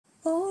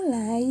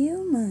Hola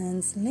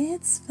humans,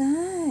 let's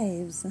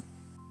vibes.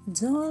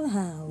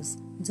 Dollhouse.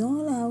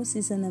 Dollhouse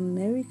is an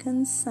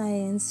American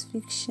science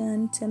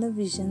fiction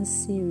television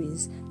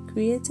series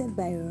created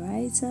by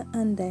writer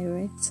and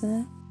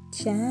director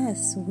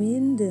Joss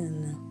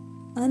Whedon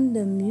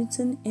under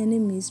Mutant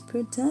Enemies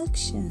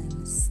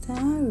production,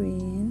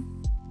 starring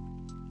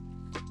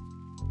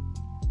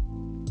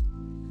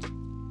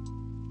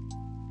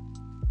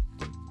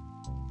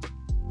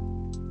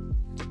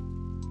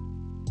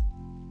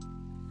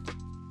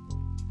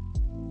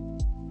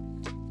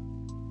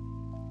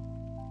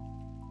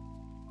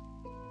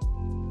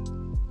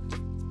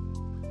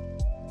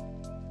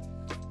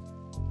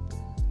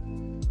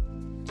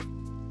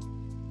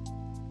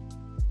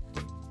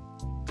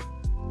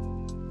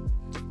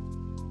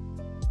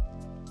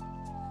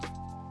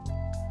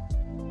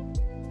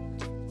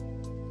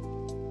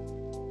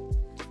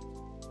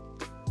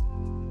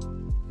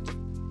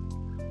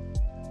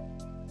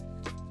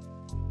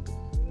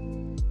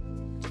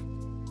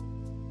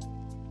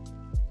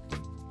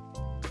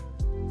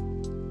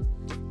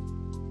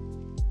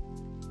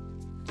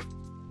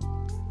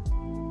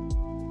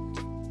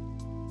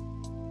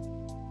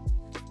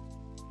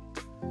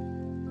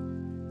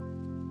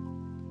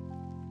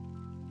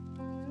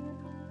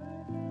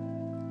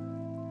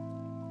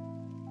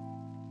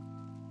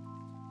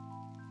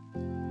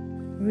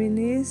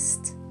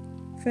released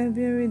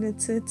February the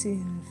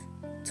 13th,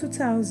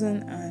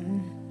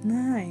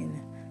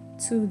 2009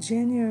 to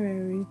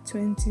January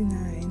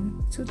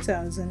 29,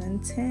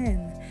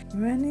 2010.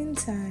 Running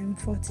time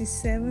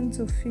 47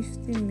 to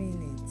 50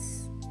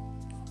 minutes.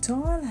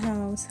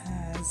 Dollhouse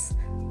has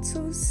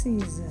 2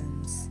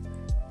 seasons,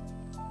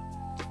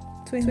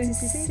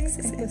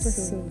 26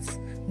 episodes.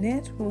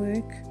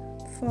 Network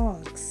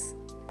Fox.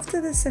 After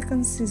the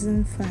second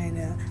season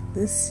final,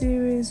 the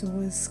series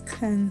was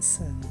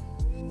cancelled.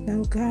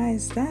 Now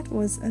guys, that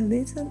was a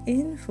little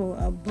info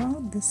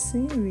about the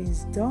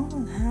series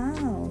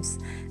Dollhouse.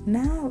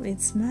 Now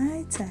it's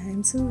my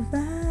time to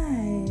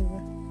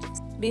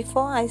vibe.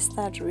 Before I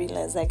start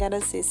Reelers, I gotta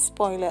say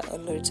spoiler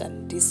alert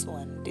on this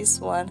one. This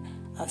one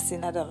I've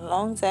seen it a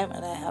long time,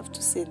 and I have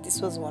to say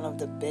this was one of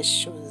the best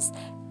shows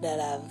that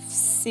I've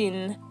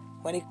seen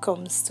when it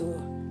comes to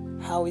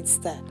how it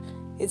starts.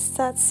 It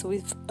starts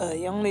with a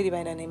young lady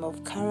by the name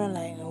of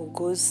Caroline who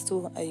goes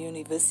to a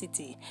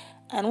university,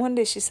 and one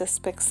day she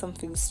suspects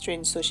something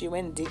strange, so she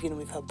went digging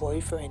with her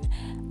boyfriend,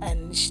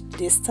 and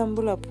they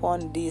stumble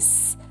upon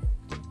this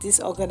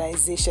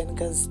organization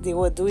because they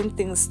were doing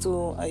things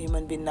to a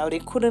human being. Now they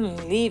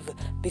couldn't leave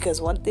because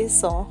what they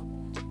saw,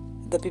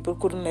 the people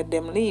couldn't let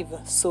them leave,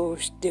 so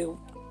they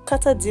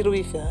cut a deal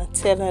with her,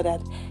 tell her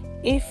that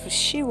if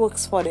she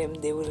works for them,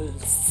 they will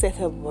set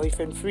her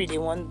boyfriend free. They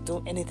won't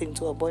do anything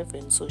to her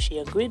boyfriend. So she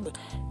agreed, but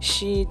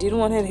she didn't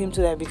want him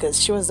to die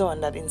because she was the one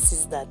that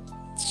insists that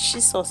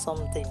she saw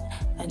something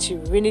and she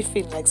really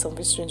felt like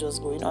something strange was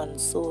going on.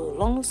 So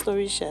long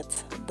story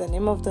short, the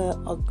name of the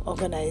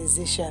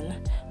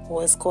organization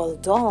was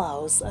called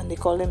Dollhouse, and they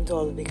call them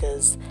doll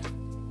because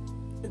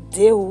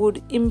they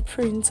would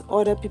imprint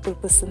other people's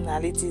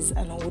personalities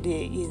and who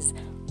they is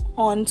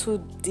onto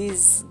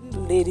these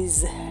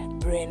ladies'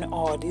 brain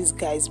or these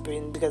guys'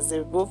 brain, because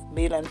they're both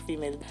male and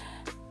female,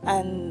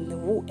 and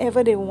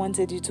whoever they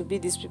wanted you to be,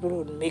 these people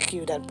would make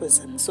you that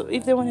person. So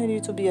if they wanted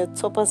you to be a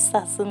top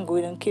assassin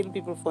going and kill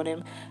people for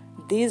them,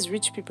 these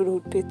rich people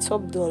would pay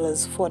top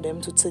dollars for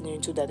them to turn you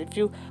into that.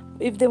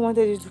 If they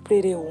wanted you to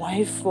play their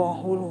wife for a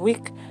whole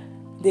week,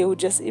 they would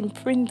just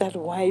imprint that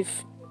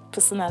wife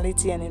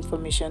personality and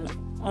information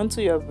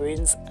onto your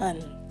brains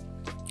and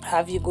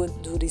have you go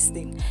do this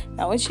thing.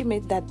 Now when she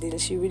made that deal,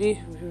 she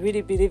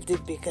really believed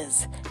it,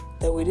 because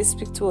the way they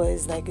speak to her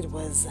is like it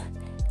was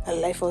a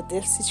life or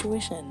death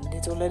situation. They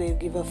told her they'd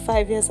give her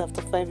 5 years.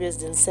 After 5 years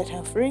they'll set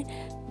her free,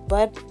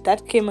 but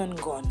that came and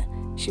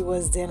gone. She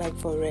was there like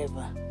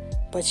forever,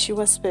 but she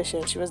was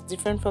special. She was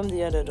different from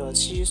the other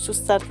dolls. She used to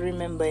start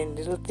remembering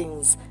little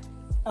things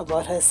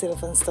about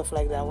herself and stuff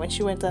like that. When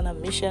she went on a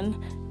mission,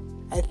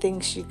 I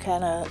think she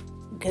kind of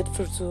get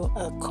through to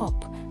a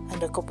cop, and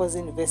the cop was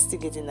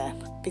investigating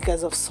that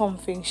because of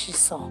something she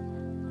saw,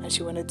 and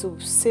she wanted to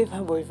save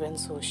her boyfriend,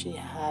 so she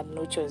had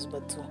no choice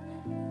but to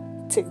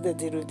take the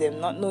deal with them,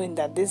 not knowing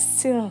that they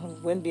still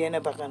went behind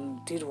her back and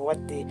did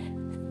what they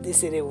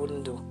said they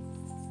wouldn't do.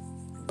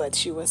 But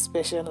she was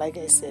special, like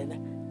I said.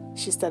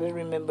 She started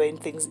remembering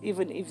things,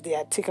 even if they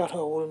had taken out her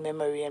whole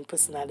memory and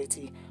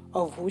personality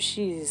of who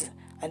she is,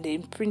 and they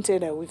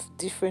imprinted her with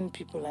different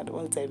people at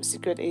all times.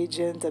 Secret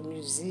agent, a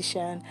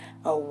musician,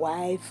 a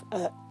wife,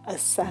 a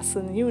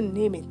assassin, you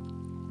name it.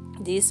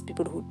 These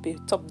people would pay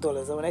top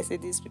dollars. And when I say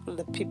these people,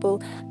 the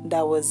people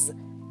that was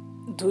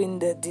doing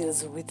the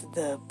deals with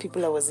the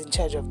people that was in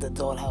charge of the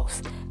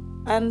Dollhouse.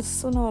 And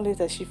sooner or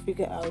later she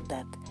figured out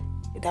that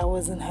that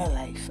wasn't her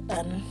life.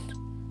 And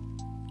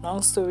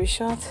long story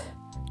short,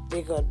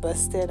 they got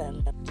busted,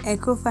 and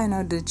Echo found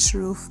out the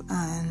truth,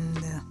 and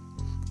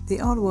they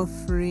all were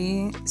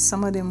free.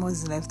 Some of them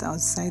was left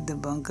outside the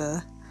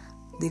bunker.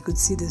 They could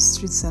see the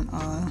streets and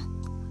all.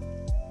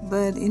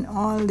 but in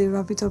all, they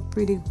wrap it up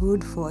pretty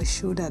good for a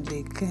show that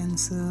they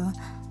cancel.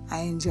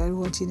 I enjoyed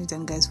watching it,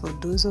 and guys, for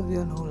those of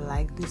you who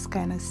like this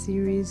kind of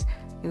series,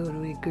 it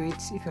would be great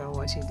if you're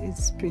watching it.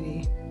 It's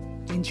pretty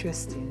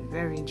interesting,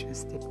 very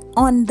interesting.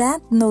 On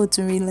that note,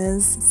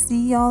 Reelers,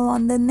 see y'all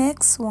on the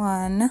next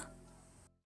one.